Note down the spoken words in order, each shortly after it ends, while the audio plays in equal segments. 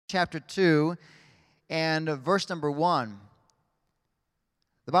chapter 2 and verse number 1.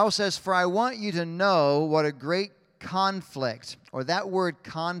 The Bible says, "For I want you to know what a great conflict," or that word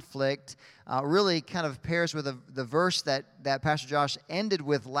conflict really kind of pairs with the verse that Pastor Josh ended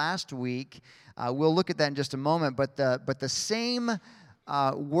with last week. We'll look at that in just a moment, but the same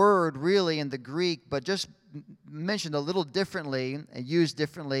word really in the Greek, but just mentioned a little differently, used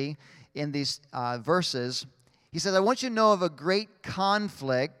differently in these verses. He says, "I want you to know of a great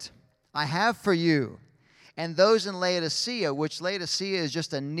conflict I have for you and those in Laodicea," which Laodicea is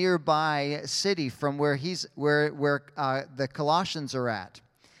just a nearby city from where the Colossians are at.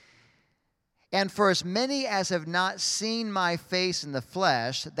 "And for as many as have not seen my face in the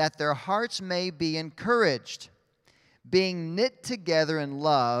flesh, that their hearts may be encouraged, being knit together in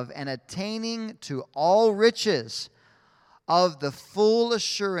love and attaining to all riches of the full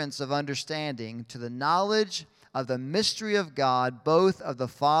assurance of understanding, to the knowledge of the mystery of God, both of the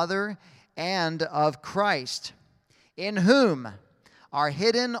Father and of Christ, in whom are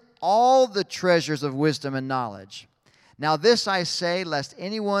hidden all the treasures of wisdom and knowledge. Now this I say, lest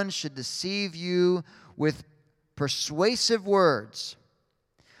anyone should deceive you with persuasive words.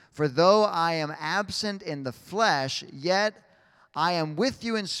 For though I am absent in the flesh, yet I am with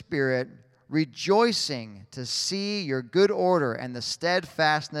you in spirit, rejoicing to see your good order and the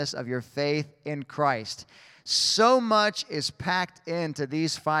steadfastness of your faith in Christ." So much is packed into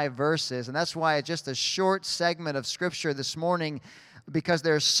these 5 verses, and that's why it's just a short segment of Scripture this morning, because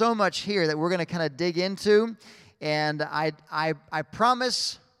there's so much here that we're going to kind of dig into, and I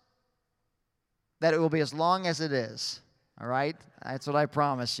promise that it will be as long as it is, all right? That's what I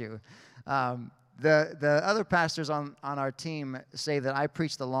promise you. The other pastors on our team say that I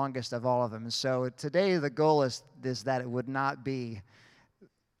preach the longest of all of them, so today the goal is that it would not be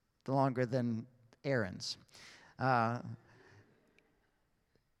longer than Aaron's.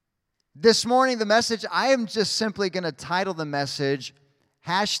 This morning, the message, I am just simply going to title the message,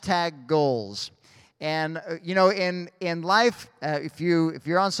 #Goals. And, in life, if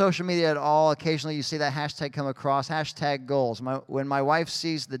you're on social media at all, occasionally you see that hashtag come across, #Goals. When my wife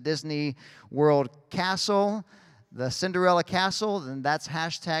sees the Disney World castle, the Cinderella castle, then that's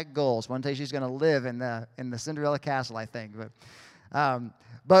 #Goals. One day she's going to live in the Cinderella castle, I think.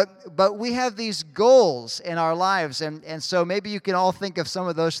 But we have these goals in our lives, and so maybe you can all think of some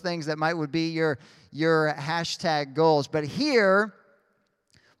of those things that would be your #goals. But here,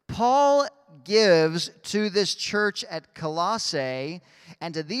 Paul gives to this church at Colossae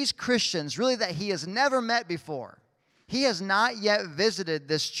and to these Christians really that he has never met before. He has not yet visited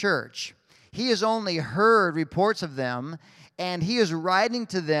this church. He has only heard reports of them, and he is writing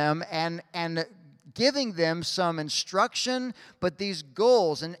to them and giving them some instruction, but these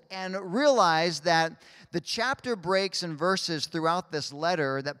goals, and realize that the chapter breaks in verses throughout this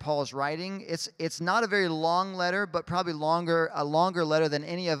letter that Paul is writing. It's not a very long letter, but probably a longer letter than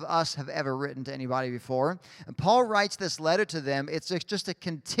any of us have ever written to anybody before. And Paul writes this letter to them. It's just a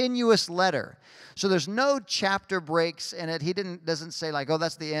continuous letter. So there's no chapter breaks in it. He doesn't say like, "Oh,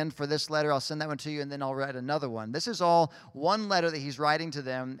 that's the end for this letter. I'll send that one to you, and then I'll write another one." This is all one letter that he's writing to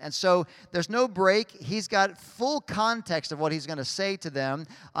them. And so there's no break. He's got full context of what he's going to say to them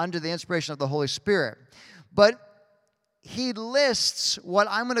under the inspiration of the Holy Spirit. But he lists what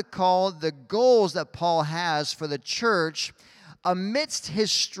I'm going to call the goals that Paul has for the church amidst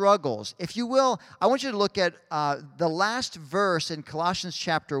his struggles. If you will, I want you to look at the last verse in Colossians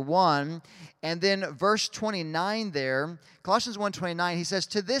chapter 1, and then verse 29 there. Colossians 1:29, he says,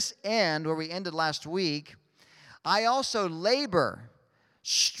 "To this end," where we ended last week, "I also labor,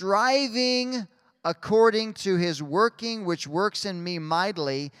 striving according to his working, which works in me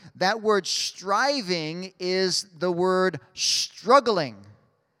mightily." That word striving is the word struggling.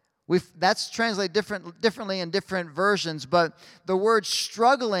 That's translated differently in different versions, but the word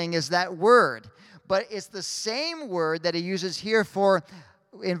struggling is that word. But it's the same word that he uses here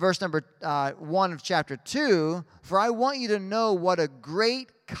in verse number 1 of chapter 2, "For I want you to know what a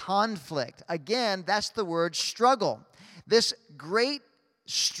great conflict." Again, that's the word struggle. This great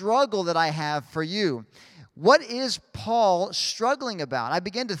struggle that I have for you. What is Paul struggling about? I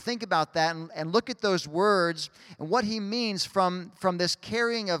began to think about that and look at those words and what he means from this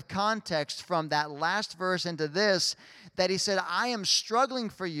carrying of context from that last verse into this, that he said, "I am struggling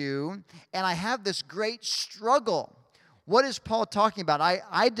for you, and I have this great struggle." What is Paul talking about?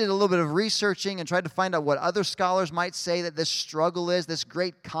 I did a little bit of researching and tried to find out what other scholars might say that this struggle is, this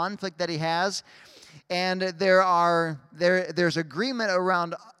great conflict that he has. And there's agreement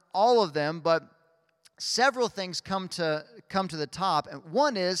around all of them, but several things come to the top. And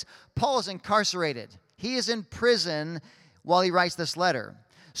one is Paul is incarcerated. He is in prison while he writes this letter.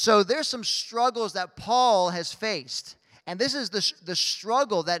 So there's some struggles that Paul has faced. And this is the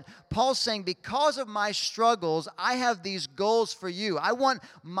struggle that Paul's saying, because of my struggles, I have these goals for you. I want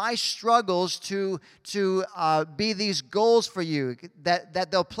my struggles to be these goals for you,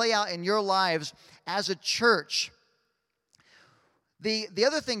 that they'll play out in your lives as a church. The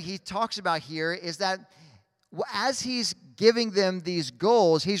other thing he talks about here is that as he's giving them these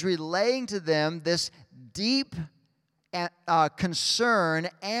goals, he's relaying to them this deep concern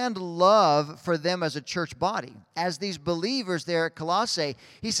and love for them as a church body. As these believers there at Colossae,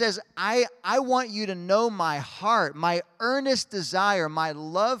 he says, I want you to know my heart, my earnest desire, my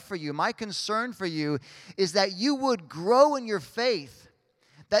love for you, my concern for you is that you would grow in your faith.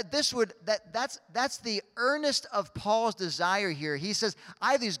 That's the earnest of Paul's desire here. He says,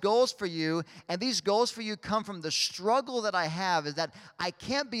 I have these goals for you, and these goals for you come from the struggle that I have, is that I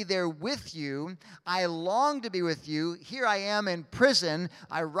can't be there with you. I long to be with you. Here I am in prison.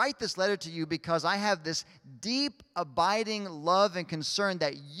 I write this letter to you because I have this deep, abiding love and concern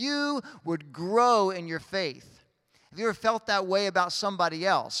that you would grow in your faith. Have you ever felt that way about somebody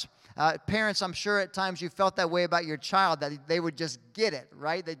else? Parents, I'm sure at times you felt that way about your child, that they would just get it,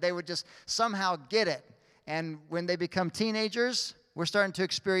 right? That they would just somehow get it. And when they become teenagers, we're starting to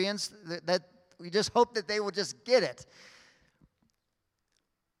experience that we just hope that they will just get it.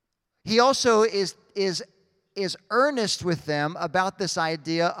 He also is earnest with them about this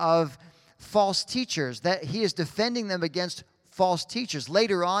idea of false teachers, that he is defending them against false teachers.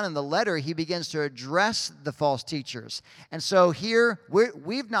 Later on in the letter, he begins to address the false teachers. And so here,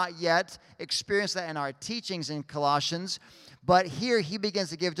 we've not yet experienced that in our teachings in Colossians, but here he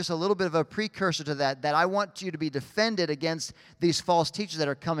begins to give just a little bit of a precursor to that I want you to be defended against these false teachers that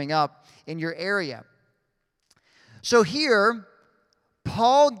are coming up in your area. So here,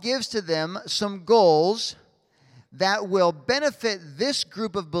 Paul gives to them some goals that will benefit this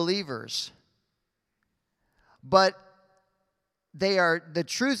group of believers, but the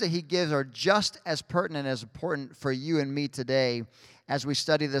truths that he gives are just as pertinent, as important for you and me today as we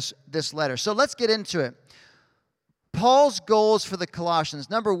study this letter. So let's get into it. Paul's goals for the Colossians.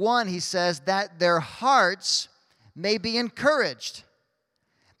 Number one, he says that their hearts may be encouraged.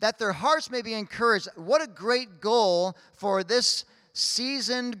 That their hearts may be encouraged. What a great goal for this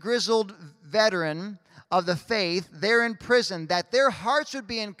seasoned, grizzled veteran of the faith there in prison, that their hearts would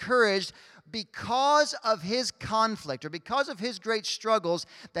be encouraged because of his conflict or because of his great struggles,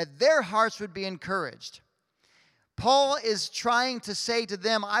 that their hearts would be encouraged. Paul is trying to say to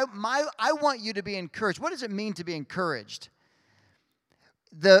them, I want you to be encouraged. What does it mean to be encouraged?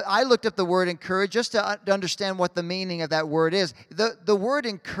 I looked up the word encourage just to understand what the meaning of that word is. The word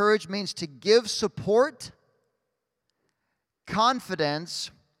encourage means to give support,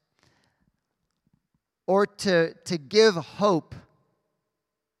 confidence, or to give hope.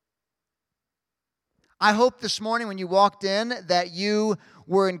 I hope this morning when you walked in that you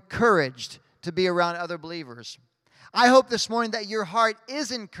were encouraged to be around other believers. I hope this morning that your heart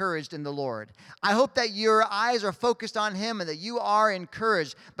is encouraged in the Lord. I hope that your eyes are focused on Him and that you are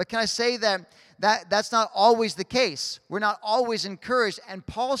encouraged. But can I say that's not always the case? We're not always encouraged. And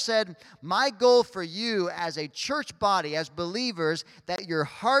Paul said, my goal for you as a church body, as believers, that your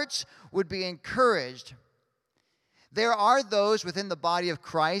hearts would be encouraged. There are those within the body of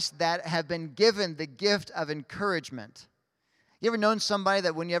Christ that have been given the gift of encouragement. You ever known somebody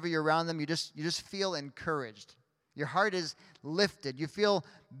that whenever you're around them, you just feel encouraged? Your heart is lifted. You feel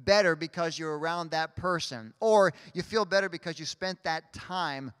better because you're around that person. Or you feel better because you spent that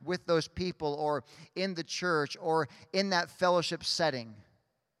time with those people or in the church or in that fellowship setting.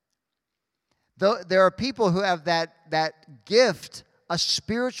 There are people who have that gift, a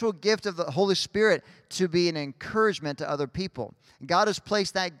spiritual gift of the Holy Spirit, to be an encouragement to other people. God has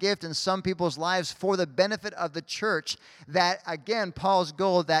placed that gift in some people's lives for the benefit of the church, that, again, Paul's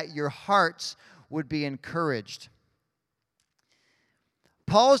goal, that your hearts would be encouraged.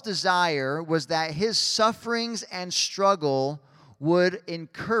 Paul's desire was that his sufferings and struggle would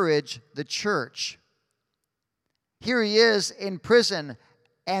encourage the church. Here he is in prison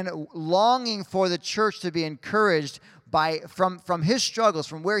and longing for the church to be encouraged from his struggles,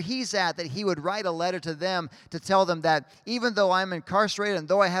 from where he's at, that he would write a letter to them to tell them that even though I'm incarcerated and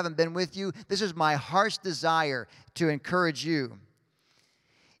though I haven't been with you, this is my heart's desire to encourage you.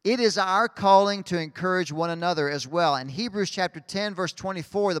 It is our calling to encourage one another as well. In Hebrews chapter 10, verse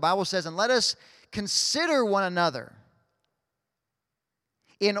 24, the Bible says, and let us consider one another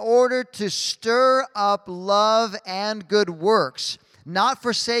in order to stir up love and good works, not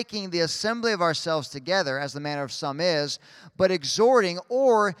forsaking the assembly of ourselves together, as the manner of some is, but exhorting,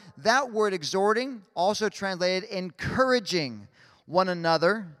 or that word exhorting, also translated encouraging, one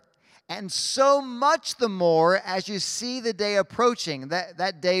another, and so much the more as you see the day approaching,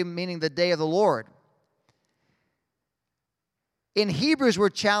 that day meaning the day of the Lord. In Hebrews, we're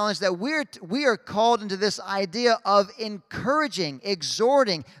challenged that we are called into this idea of encouraging,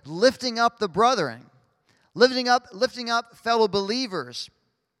 exhorting, lifting up the brethren, lifting up fellow believers.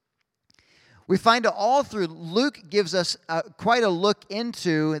 We find it all through, Luke gives us quite a look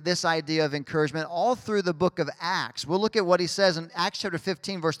into this idea of encouragement all through the book of Acts. We'll look at what he says in Acts chapter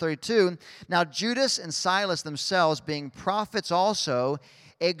 15, verse 32. Now Judas and Silas themselves, being prophets also,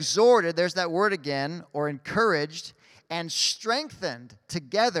 exhorted, there's that word again, or encouraged, and strengthened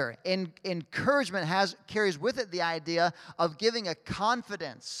together. Encouragement carries with it the idea of giving a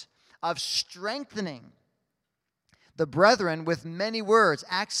confidence, of strengthening the brethren with many words.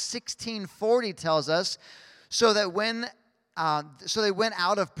 Acts 16:40 tells us, so they went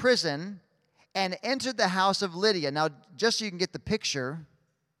out of prison and entered the house of Lydia. Now, just so you can get the picture,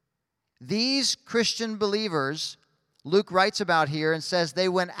 these Christian believers, Luke writes about here and says they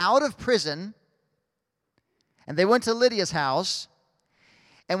went out of prison and they went to Lydia's house,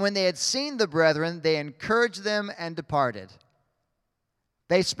 and when they had seen the brethren, they encouraged them and departed.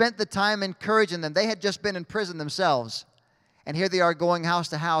 They spent the time encouraging them. They had just been in prison themselves. And here they are going house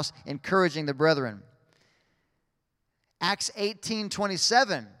to house, encouraging the brethren. Acts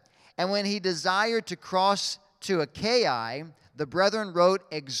 18:27. And when he desired to cross to Achaia, the brethren wrote,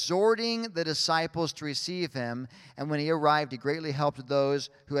 exhorting the disciples to receive him. And when he arrived, he greatly helped those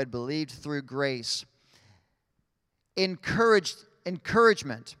who had believed through grace.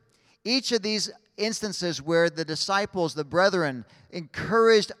 Encouragement. Each of these instances where the disciples, the brethren,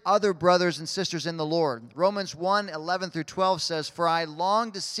 encouraged other brothers and sisters in the Lord. Romans 1:11-12 says, for I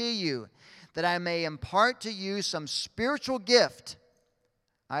long to see you, that I may impart to you some spiritual gift.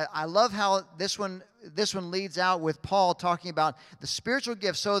 I love how this one leads out with Paul talking about the spiritual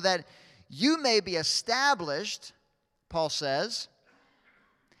gift, so that you may be established, Paul says.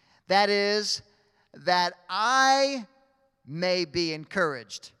 That is, that I may be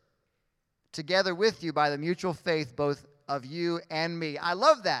encouraged together with you by the mutual faith both of you and me. I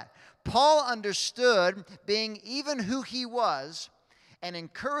love that. Paul understood, being even who he was, an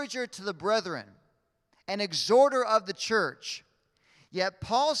encourager to the brethren, an exhorter of the church. Yet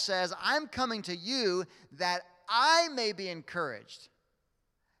Paul says, I'm coming to you that I may be encouraged.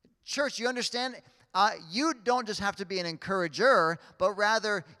 Church, you understand? You don't just have to be an encourager, but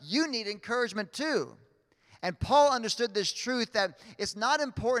rather you need encouragement too. And Paul understood this truth, that it's not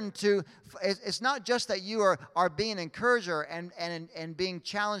just that you are being an encourager and being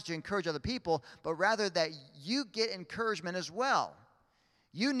challenged to encourage other people, but rather that you get encouragement as well.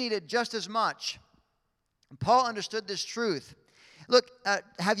 You need it just as much. And Paul understood this truth. Look,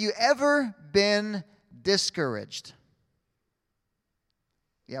 have you ever been discouraged?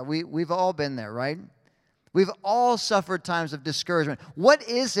 Yeah, we've all been there, right? We've all suffered times of discouragement. What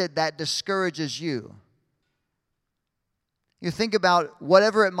is it that discourages you? You think about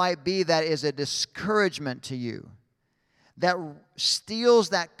whatever it might be that is a discouragement to you, that steals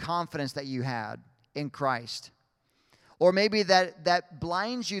that confidence that you had in Christ. Or maybe that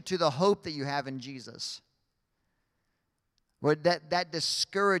blinds you to the hope that you have in Jesus. Or that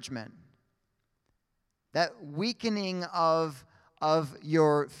discouragement, that weakening of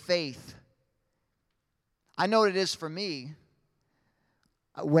your faith. I know what it is for me.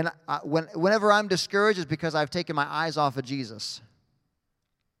 Whenever I'm discouraged, it's because I've taken my eyes off of Jesus.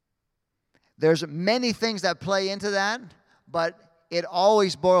 There's many things that play into that, but it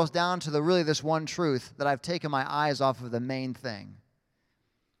always boils down to this one truth, that I've taken my eyes off of the main thing.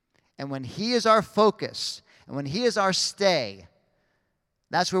 And when He is our focus, and when He is our stay,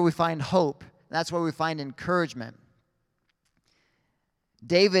 that's where we find hope. That's where we find encouragement.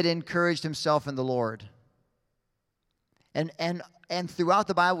 David encouraged himself in the Lord. And throughout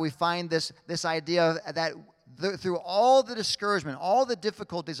the Bible, we find this idea that through all the discouragement, all the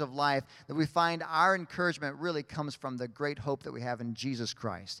difficulties of life, that we find our encouragement really comes from the great hope that we have in Jesus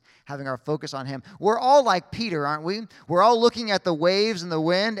Christ, having our focus on Him. We're all like Peter, aren't we? We're all looking at the waves and the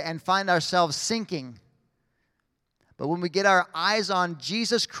wind and find ourselves sinking. But when we get our eyes on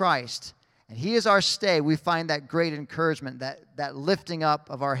Jesus Christ, and He is our stay, we find that great encouragement, that lifting up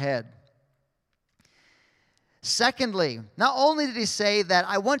of our head. Secondly, not only did he say that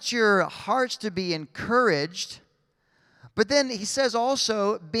I want your hearts to be encouraged, but then he says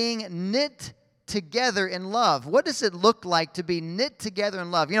also being knit together in love. What does it look like to be knit together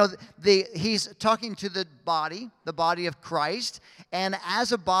in love? You know, he's talking to the body of Christ, and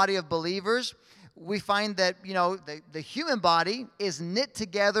as a body of believers, we find that, the human body is knit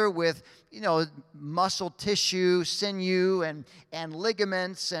together with, muscle tissue, sinew, and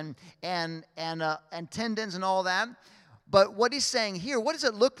ligaments, and tendons and all that. But what he's saying here, what does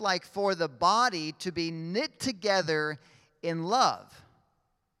it look like for the body to be knit together in love?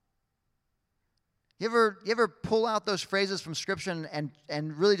 You ever pull out those phrases from Scripture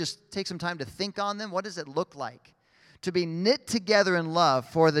and really just take some time to think on them? What does it look like to be knit together in love?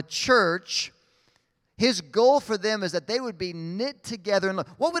 For the church, his goal for them is that they would be knit together in love.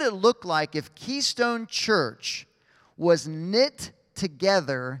 What would it look like if Keystone Church was knit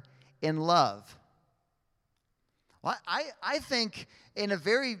together in love? Well, I think in a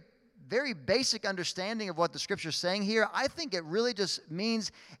very, very basic understanding of what the Scripture is saying here, I think it really just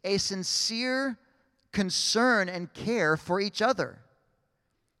means a sincere concern and care for each other.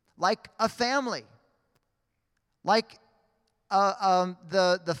 Like a family. Like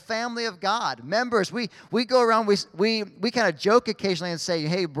the family of God. Members, we go around, we kind of joke occasionally and say,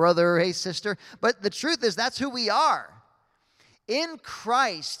 hey brother, hey sister. But the truth is that's who we are. In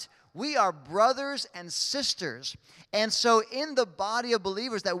Christ, we are brothers and sisters. And so in the body of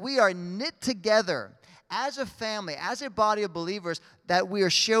believers that we are knit together as a family, as a body of believers, that we are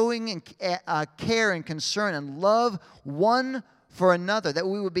showing care and concern and love one for another, that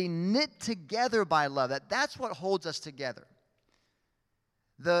we would be knit together by love, that's what holds us together.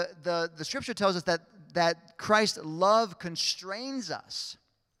 The Scripture tells us that Christ's love constrains us.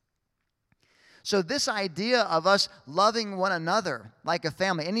 So this idea of us loving one another like a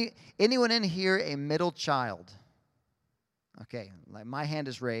family. Anyone in here a middle child? Okay, like my hand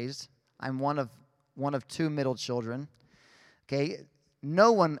is raised. I'm one of two middle children. Okay,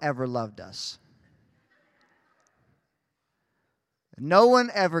 no one ever loved us. No one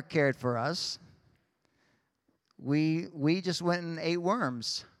ever cared for us. We just went and ate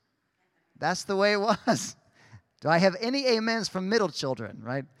worms. That's the way it was. Do I have any amens from middle children,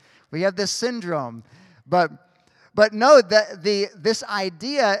 right? We have this syndrome. But no, this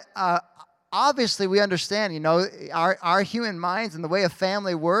idea, obviously we understand, our human minds and the way a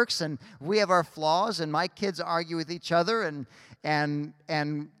family works, and we have our flaws, and my kids argue with each other, and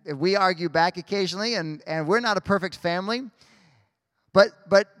we argue back occasionally, and we're not a perfect family. But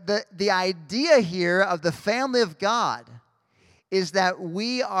the idea here of the family of God is that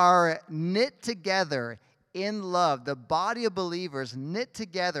we are knit together in love, the body of believers knit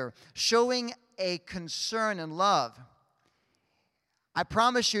together, showing a concern and love. I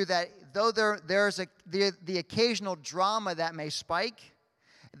promise you that though there's the occasional drama that may spike,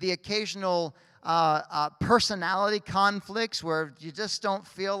 the occasional personality conflicts where you just don't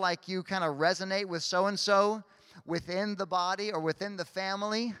feel like you kind of resonate with so-and-so within the body or within the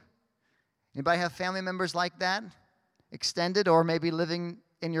family. Anybody have family members like that? Extended or maybe living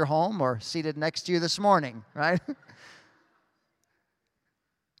in your home or seated next to you this morning, right?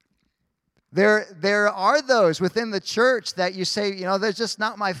 There are those within the church that you say, they're just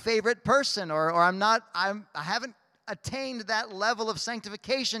not my favorite person, or I haven't attained that level of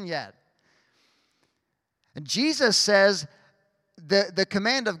sanctification yet. And Jesus says, the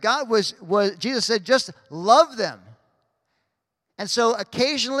command of God was Jesus said, just love them. And so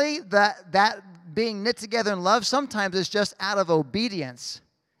occasionally that being knit together in love sometimes is just out of obedience.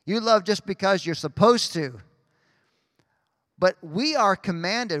 You love just because you're supposed to. But we are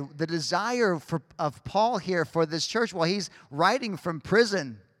commanded, the desire of Paul here for this church while he's writing from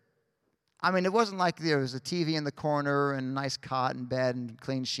prison. I mean, it wasn't like there was a TV in the corner and a nice cot and bed and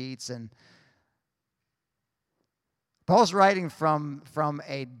clean sheets. And Paul's writing from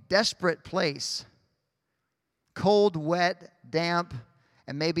a desperate place. Cold, wet, damp,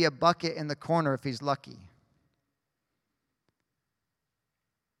 and maybe a bucket in the corner if he's lucky.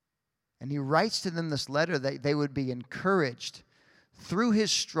 And he writes to them this letter that they would be encouraged through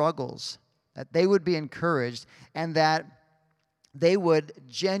his struggles, that they would be encouraged, and that they would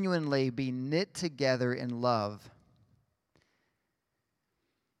genuinely be knit together in love.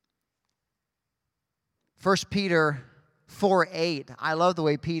 1 Peter 4:8, I love the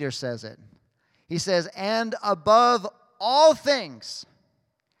way Peter says it. He says, and above all things,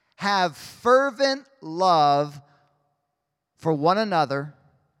 have fervent love for one another.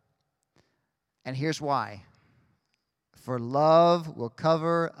 And here's why. For love will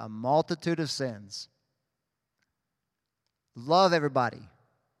cover a multitude of sins. Love everybody.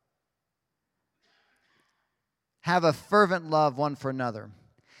 Have a fervent love one for another.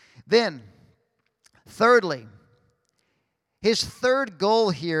 Then, thirdly, his third goal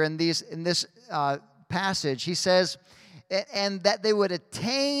here in this passage, he says, and that they would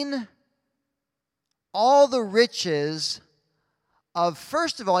attain all the riches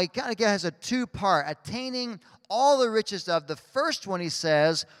first of all, he kind of has a two-part, attaining all the riches of. The first one, he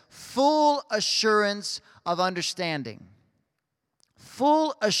says, full assurance of understanding.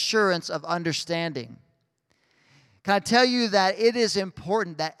 Full assurance of understanding. Can I tell you that it is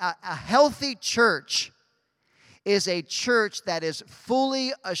important that a healthy church is a church that is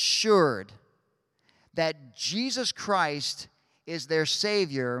fully assured that Jesus Christ is their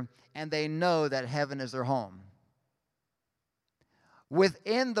Savior and they know that heaven is their home.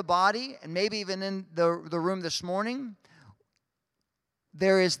 Within the body, and maybe even in the room this morning,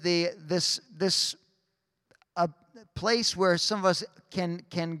 there is this place where some of us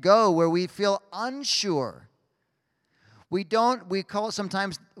can go where we feel unsure. We call it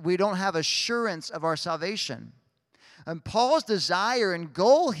sometimes, we don't have assurance of our salvation. And Paul's desire and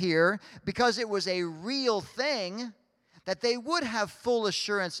goal here, because it was a real thing, that they would have full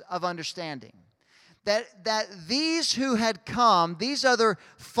assurance of understanding. That these who had come, these other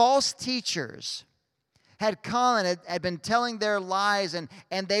false teachers, had come and had been telling their lies, and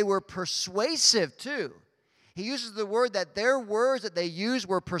they were persuasive too. He uses the word that their words that they used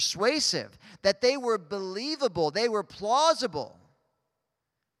were persuasive, that they were believable, they were plausible.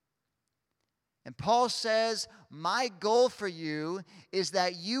 And Paul says, my goal for you is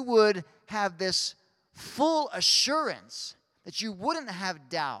that you would have this full assurance, that you wouldn't have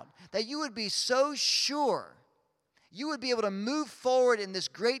doubt, that you would be so sure, you would be able to move forward in this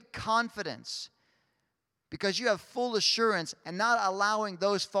great confidence because you have full assurance and not allowing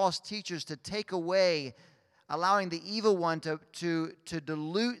those false teachers to take away, allowing the evil one to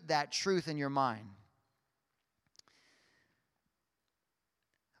dilute that truth in your mind.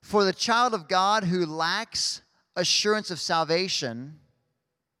 For the child of God who lacks assurance of salvation,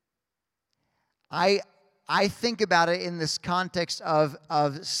 I think about it in this context of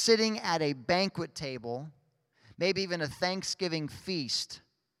sitting at a banquet table, maybe even a Thanksgiving feast,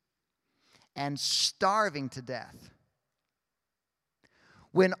 and starving to death.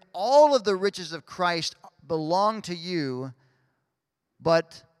 When all of the riches of Christ belong to you,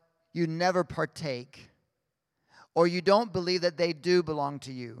 but you never partake, or you don't believe that they do belong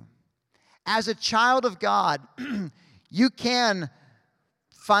to you. As a child of God, you can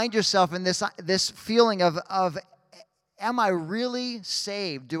find yourself in this feeling of am I really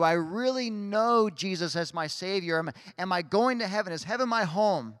saved? Do I really know Jesus as my Savior? Am I going to heaven? Is heaven my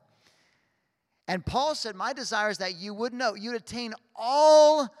home? And Paul said, my desire is that you would know, you'd attain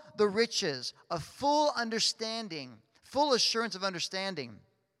all the riches of full understanding, full assurance of understanding.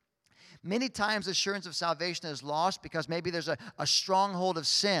 Many times assurance of salvation is lost because maybe there's a stronghold of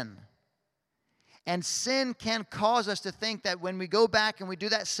sin. And sin can cause us to think that when we go back and we do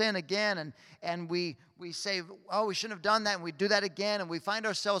that sin again and we say, oh, we shouldn't have done that, and we do that again, and we find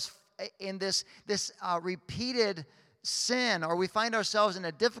ourselves in this repeated sin, or we find ourselves in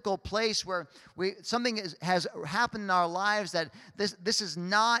a difficult place where something has happened in our lives that this is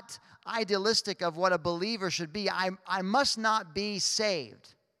not idealistic of what a believer should be. I must not be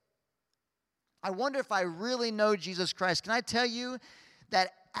saved. I wonder if I really know Jesus Christ. Can I tell you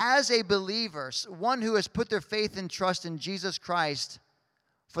that as a believer, one who has put their faith and trust in Jesus Christ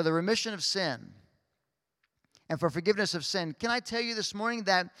for the remission of sin and for forgiveness of sin, can I tell you this morning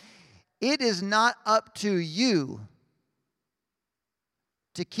that it is not up to you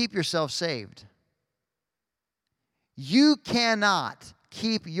to keep yourself saved. You cannot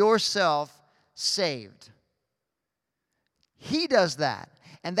keep yourself saved. He does that.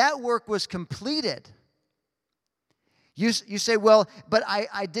 And that work was completed. You say, well, but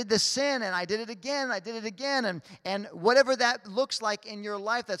I did the sin, and I did it again, and whatever that looks like in your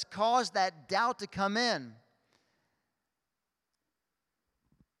life that's caused that doubt to come in.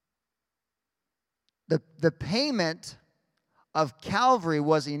 The payment of Calvary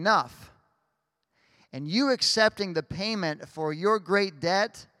was enough. And you accepting the payment for your great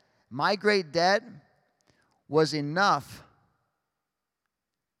debt, my great debt, was enough.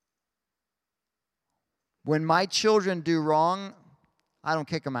 When my children do wrong, I don't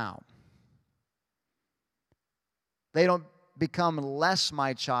kick them out. They don't become less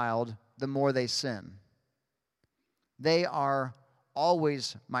my child the more they sin. They are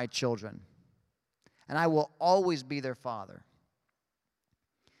always my children, and I will always be their father.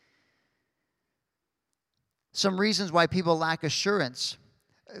 Some reasons why people lack assurance.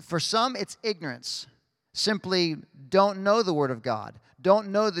 For some, it's ignorance. Simply don't know the Word of God. Don't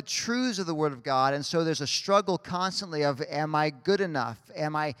know the truths of the Word of God, and so there's a struggle constantly of, am I good enough?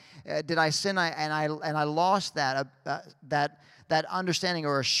 Did I sin? And I lost that understanding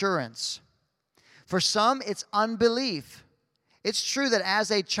or assurance. For some, it's unbelief. It's true that as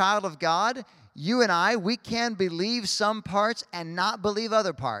a child of God, you and I, we can believe some parts and not believe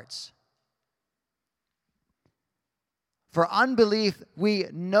other parts. For unbelief, we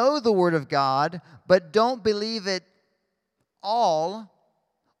know the Word of God, but don't believe it all,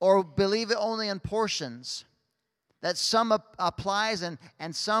 or believe it only in portions. That some applies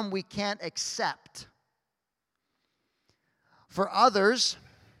and some we can't accept. For others,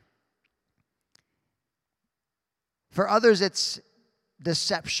 it's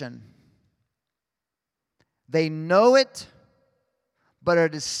deception. They know it, but are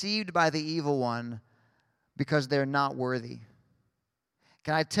deceived by the evil one because they're not worthy.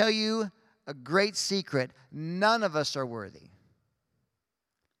 Can I tell you a great secret? None of us are worthy.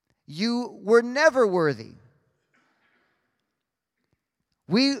 You were never worthy.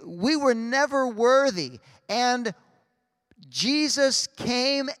 We were never worthy. And Jesus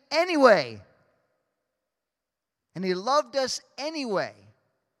came anyway. And He loved us anyway.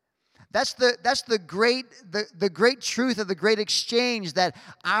 That's the great truth of the great exchange, that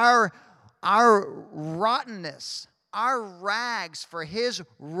our rottenness, our rags for His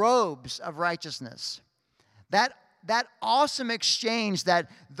robes of righteousness. That awesome exchange, that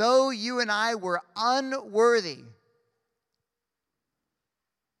though you and I were unworthy,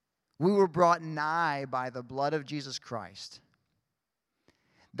 we were brought nigh by the blood of Jesus Christ.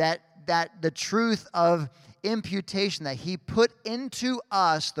 That the truth of imputation, that He put into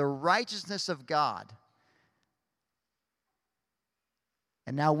us the righteousness of God.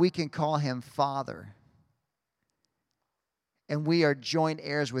 And now we can call Him Father. And we are joint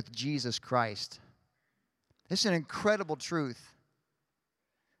heirs with Jesus Christ. This is an incredible truth.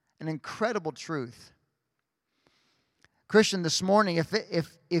 An incredible truth. Christian, this morning,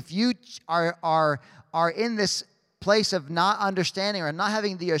 if you are in this place of not understanding or not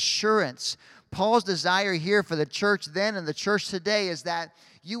having the assurance, Paul's desire here for the church then and the church today is that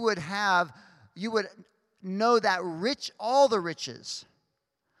you would know that all the riches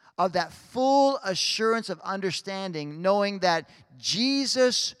of that full assurance of understanding, knowing that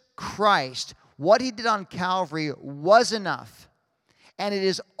Jesus Christ, what He did on Calvary, was enough. And it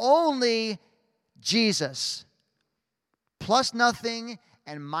is only Jesus, plus nothing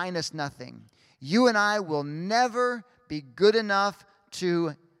and minus nothing. You and I will never be good enough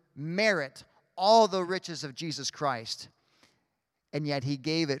to merit all the riches of Jesus Christ. And yet He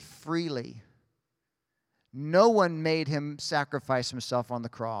gave it freely. No one made Him sacrifice Himself on the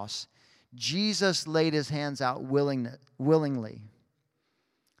cross. Jesus laid His hands out willingly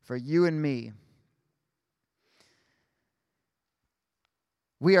for you and me.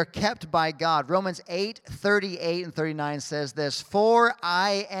 We are kept by God. Romans 8:38 and 39 says this, "For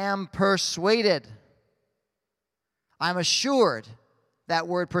I am persuaded." I'm assured. That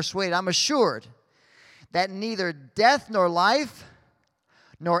word persuaded. I'm assured that neither death nor life,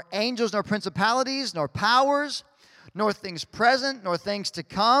 nor angels nor principalities, nor powers, nor things present, nor things to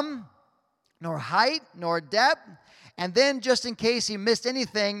come, nor height, nor depth, and then just in case you missed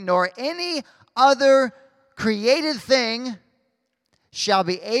anything, nor any other created thing shall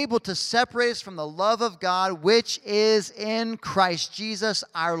be able to separate us from the love of God, which is in Christ Jesus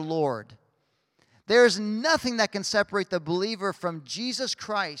our Lord. There is nothing that can separate the believer from Jesus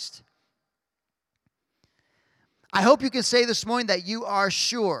Christ. I hope you can say this morning that you are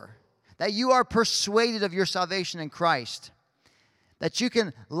sure, that you are persuaded of your salvation in Christ, that you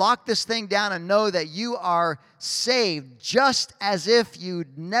can lock this thing down and know that you are saved just as if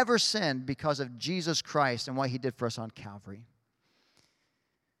you'd never sinned because of Jesus Christ and what He did for us on Calvary.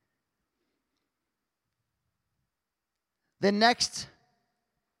 Then next,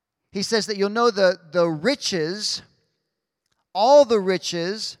 he says that you'll know the riches, all the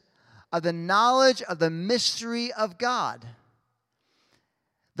riches of the knowledge of the mystery of God.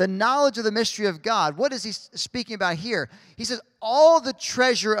 The knowledge of the mystery of God. What is he speaking about here? He says all the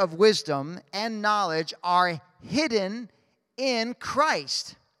treasure of wisdom and knowledge are hidden in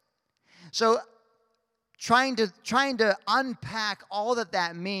Christ. So trying to unpack all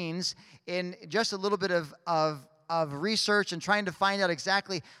that means in just a little bit of research and trying to find out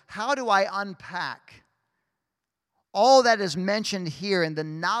exactly how do I unpack all that is mentioned here in the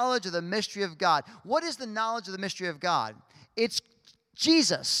knowledge of the mystery of God. What is the knowledge of the mystery of God? It's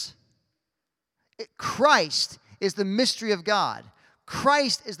Jesus. Christ is the mystery of God.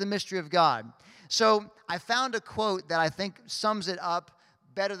 Christ is the mystery of God. So I found a quote that I think sums it up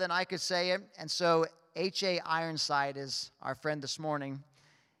better than I could say it. And so H.A. Ironside is our friend this morning.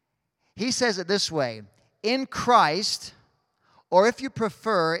 He says it this way: in Christ, or if you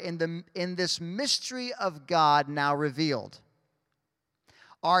prefer, in this mystery of God now revealed,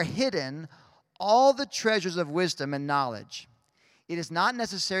 are hidden all the treasures of wisdom and knowledge. It is not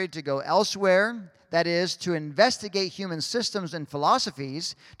necessary to go elsewhere, that is, to investigate human systems and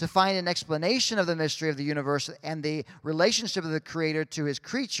philosophies to find an explanation of the mystery of the universe and the relationship of the Creator to his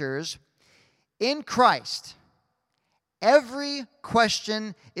creatures. In Christ, every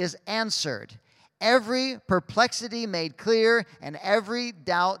question is answered, every perplexity made clear, and every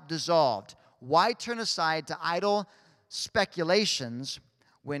doubt dissolved. Why turn aside to idle speculations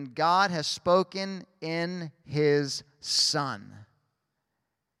when God has spoken in his Son?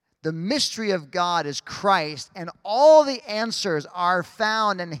 The mystery of God is Christ, and all the answers are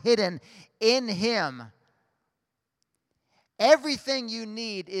found and hidden in him. Everything you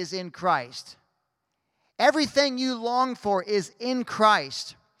need is in Christ. Everything you long for is in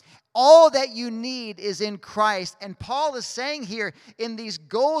Christ. All that you need is in Christ. And Paul is saying here in these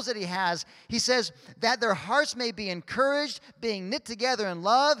goals that he says that their hearts may be encouraged, being knit together in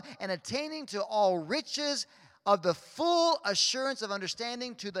love, and attaining to all riches of the full assurance of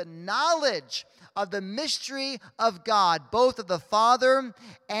understanding, to the knowledge of the mystery of God, both of the Father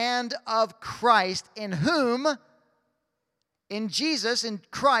and of Christ, in Jesus, in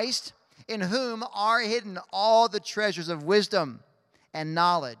Christ, in whom are hidden all the treasures of wisdom and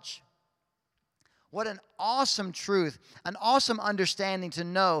knowledge. What an awesome truth, an awesome understanding to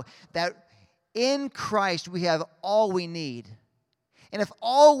know that in Christ we have all we need. And if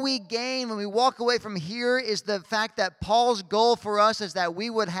all we gain when we walk away from here is the fact that Paul's goal for us is that we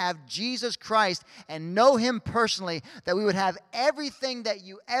would have Jesus Christ and know him personally, that we would have everything that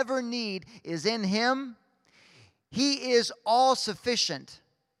you ever need is in him, he is all sufficient.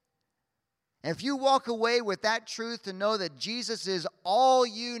 And if you walk away with that truth to know that Jesus is all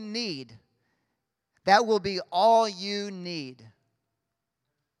you need, that will be all you need.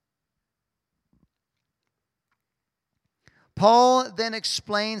 Paul then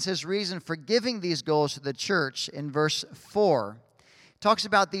explains his reason for giving these goals to the church in verse 4. He talks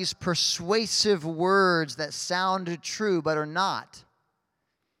about these persuasive words that sound true but are not.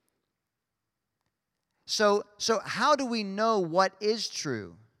 So how do we know what is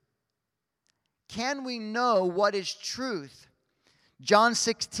true? Can we know what is truth? John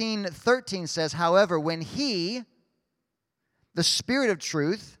 16:13 says, however, when he, the Spirit of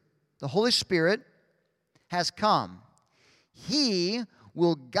truth, the Holy Spirit, has come, he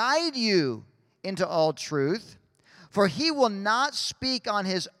will guide you into all truth, for he will not speak on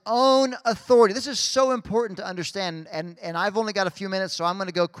his own authority. This is so important to understand, and I've only got a few minutes, so I'm going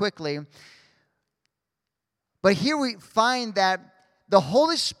to go quickly. But here we find that the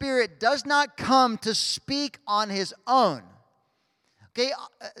Holy Spirit does not come to speak on his own. Okay,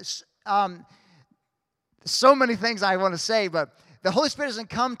 so many things I want to say, but the Holy Spirit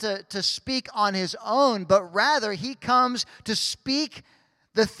doesn't come to speak on his own, but rather he comes to speak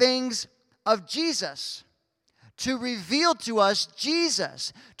the things of Jesus, to reveal to us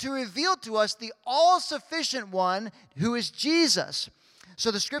Jesus, to reveal to us the all-sufficient one who is Jesus. So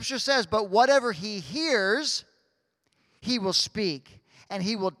the scripture says, but whatever he hears, he will speak, and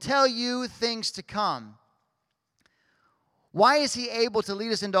he will tell you things to come. Why is he able to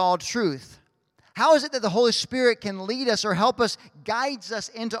lead us into all truth? How is it that the Holy Spirit can lead us or help us, guides us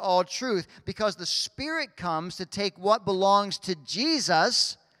into all truth? Because the Spirit comes to take what belongs to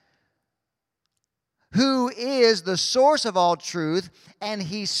Jesus, who is the source of all truth, and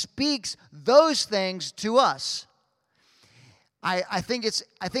he speaks those things to us. I think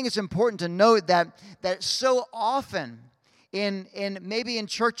it's important to note that so often maybe in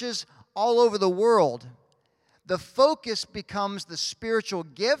churches all over the world, the focus becomes the spiritual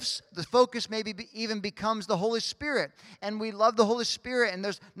gifts. The focus maybe even becomes the Holy Spirit. And we love the Holy Spirit, and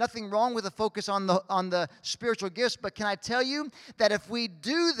there's nothing wrong with the focus on the spiritual gifts. But can I tell you that if we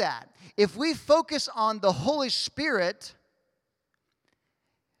do that, if we focus on the Holy Spirit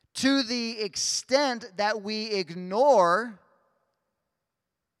to the extent that we ignore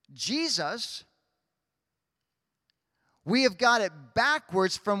Jesus, we have got it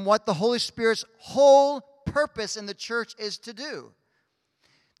backwards from what the Holy Spirit's whole purpose in the church is to do.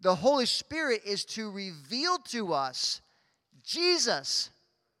 The Holy Spirit is to reveal to us Jesus.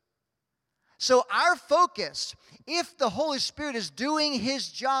 So our focus, if the Holy Spirit is doing his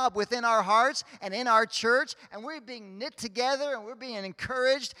job within our hearts and in our church, and we're being knit together and we're being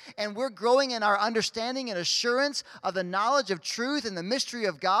encouraged and we're growing in our understanding and assurance of the knowledge of truth and the mystery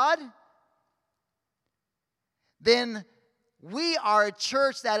of God, then we are a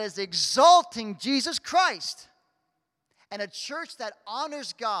church that is exalting Jesus Christ, and a church that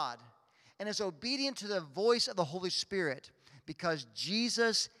honors God and is obedient to the voice of the Holy Spirit, because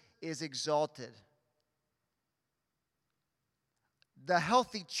Jesus is exalted. The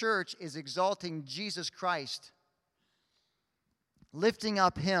healthy church is exalting Jesus Christ. lifting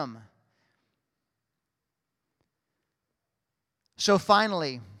up him. So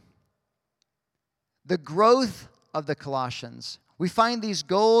finally, the growth of the Colossians. We find these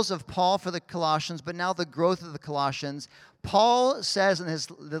goals of Paul for the Colossians, but now the growth of the Colossians. Paul says in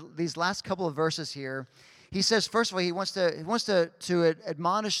these last couple of verses here, he says, first of all, he wants to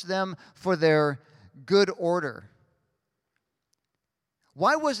admonish them for their good order.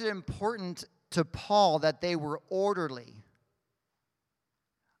 Why was it important to Paul that they were orderly?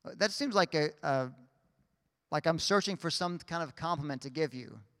 That seems like like I'm searching for some kind of compliment to give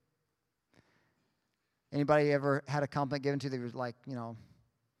you. Anybody ever had a compliment given to you that was like,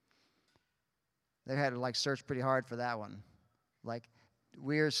 they had to like search pretty hard for that one. Like,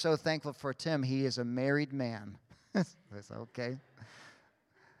 we are so thankful for Tim. He is a married man. That's okay.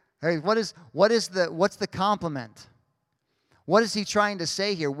 Hey, what's the compliment? What is he trying to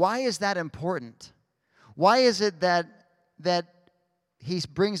say here? Why is that important? Why is it that he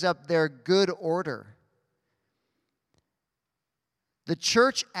brings up their good order? The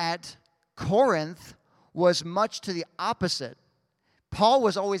church at Corinth was much to the opposite. Paul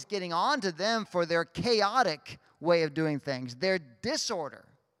was always getting on to them for their chaotic way of doing things, their disorder.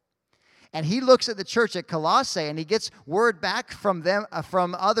 And he looks at the church at Colossae and he gets word back from them,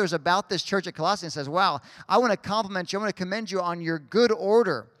 from others about this church at Colossae and says, wow, I want to compliment you. I want to commend you on your good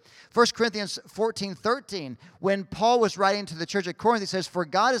order. 1 Corinthians 14:13, when Paul was writing to the church at Corinth, he says, for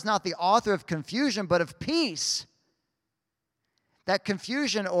God is not the author of confusion, but of peace. That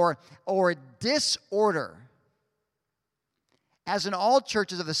confusion or disorder, as in all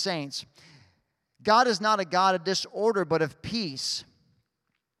churches of the saints, God is not a God of disorder, but of peace.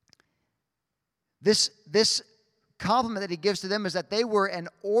 This compliment that he gives to them is that they were an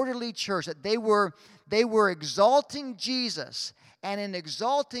orderly church, that they were exalting Jesus, and in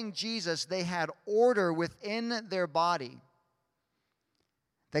exalting Jesus, they had order within their body.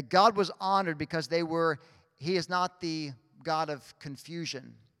 That God was honored because he is not the God of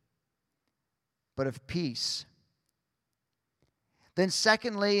confusion, but of peace. Then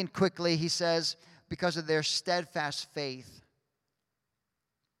secondly and quickly, he says, because of their steadfast faith.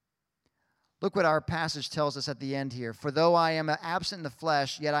 Look what our passage tells us at the end here. For though I am absent in the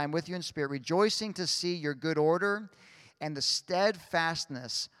flesh, yet I am with you in spirit, rejoicing to see your good order and the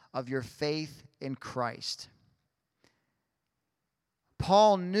steadfastness of your faith in Christ.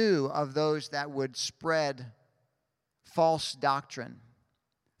 Paul knew of those that would spread false doctrine,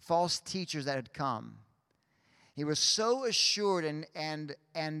 false teachers that had come. He was so assured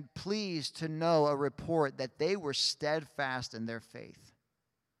and pleased to know a report that they were steadfast in their faith.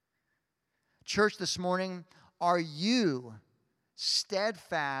 Church, this morning, are you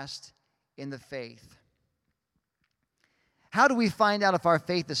steadfast in the faith? How do we find out if our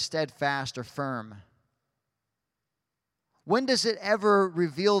faith is steadfast or firm? When does it ever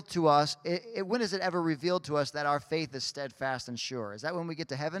reveal to us? When is it ever revealed to us that our faith is steadfast and sure? Is that when we get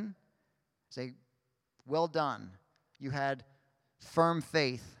to heaven? Say, well done. You had firm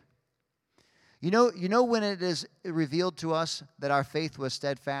faith. You know when it is revealed to us that our faith was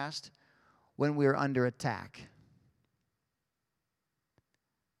steadfast? When we are under attack.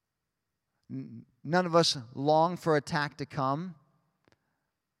 None of us long for attack to come,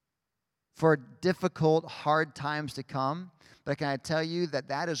 for difficult, hard times to come. But can I tell you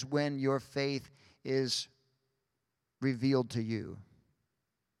that is when your faith is revealed to you.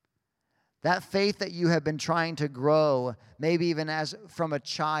 That faith that you have been trying to grow, maybe even as from a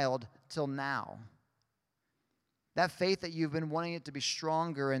child till now. That faith that you've been wanting it to be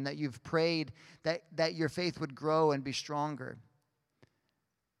stronger and that you've prayed that your faith would grow and be stronger.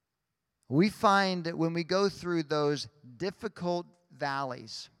 We find that when we go through those difficult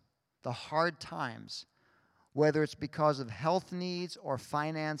valleys, the hard times, whether it's because of health needs or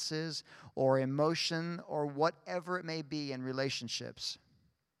finances or emotion or whatever it may be in relationships,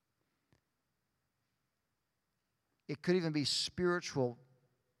 it could even be spiritual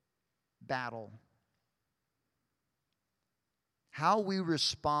battle. How we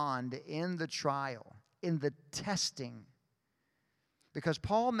respond in the trial, in the testing. Because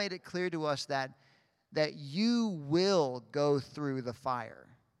Paul made it clear to us that you will go through the fire.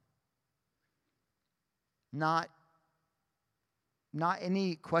 Not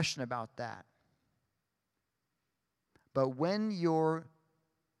any question about that. But when your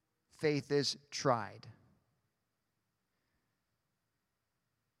faith is tried,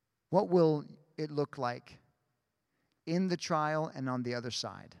 what will it look like in the trial and on the other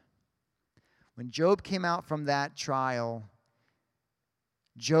side? When Job came out from that trial,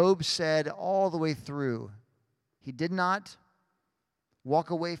 Job said all the way through, he did not walk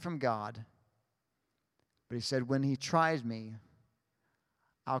away from God, but he said, when he tries me,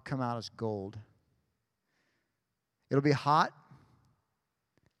 I'll come out as gold. It'll be hot.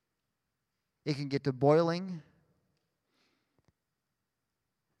 It can get to boiling.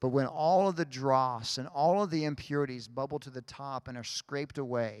 But when all of the dross and all of the impurities bubble to the top and are scraped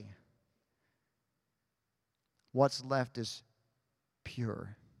away, what's left is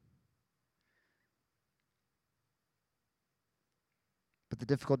pure. But the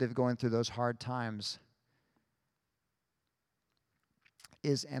difficulty of going through those hard times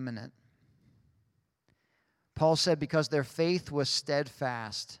is imminent. Paul said, because their faith was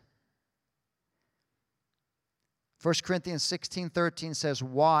steadfast. 1 Corinthians 16:13 says,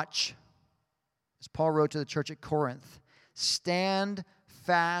 watch, as Paul wrote to the church at Corinth, stand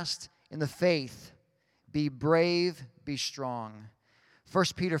fast in the faith, be brave, be strong. 1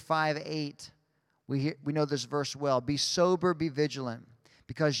 Peter 5:8, we know this verse well, be sober, be vigilant,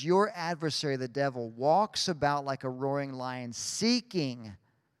 because your adversary, the devil, walks about like a roaring lion, seeking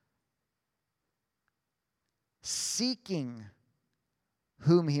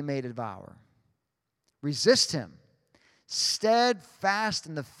whom he may devour. Resist him, steadfast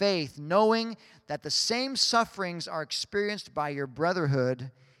in the faith, knowing that the same sufferings are experienced by your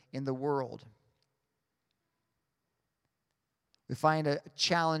brotherhood in the world. We find a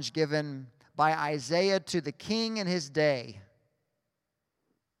challenge given by Isaiah to the king in his day.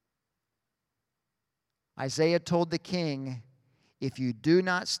 Isaiah told the king, if you do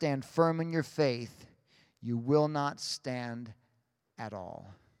not stand firm in your faith, you will not stand at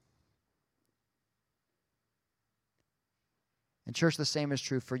all. And church, the same is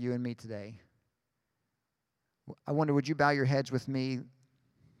true for you and me today. I wonder, would you bow your heads with me?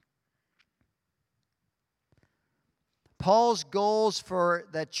 Paul's goals for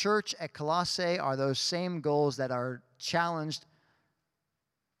the church at Colossae are those same goals that are challenged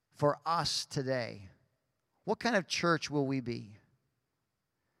for us today. What kind of church will we be?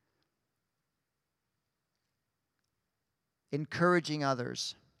 Encouraging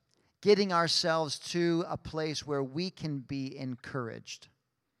others, getting ourselves to a place where we can be encouraged,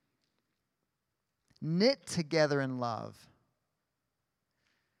 knit together in love,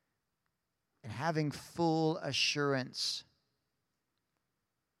 and having full assurance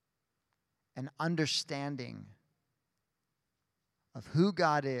and understanding of who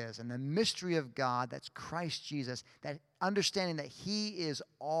God is and the mystery of God, that's Christ Jesus, that understanding that He is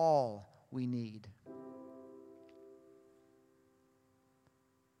all we need.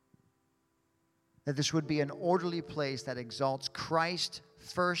 That this would be an orderly place that exalts Christ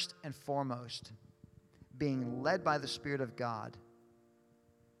first and foremost, being led by the Spirit of God.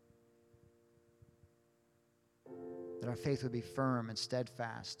 That our faith would be firm and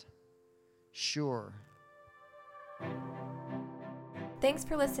steadfast, sure. Thanks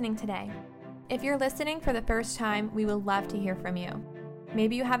for listening today. If you're listening for the first time, we would love to hear from you.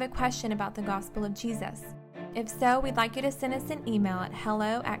 Maybe you have a question about the gospel of Jesus. If so, we'd like you to send us an email at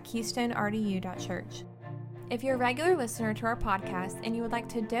hello@keystonerdu.church. If you're a regular listener to our podcast and you would like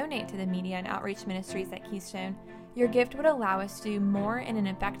to donate to the media and outreach ministries at Keystone, your gift would allow us to do more in an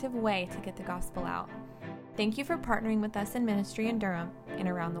effective way to get the gospel out. Thank you for partnering with us in ministry in Durham and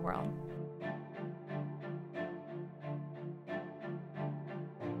around the world.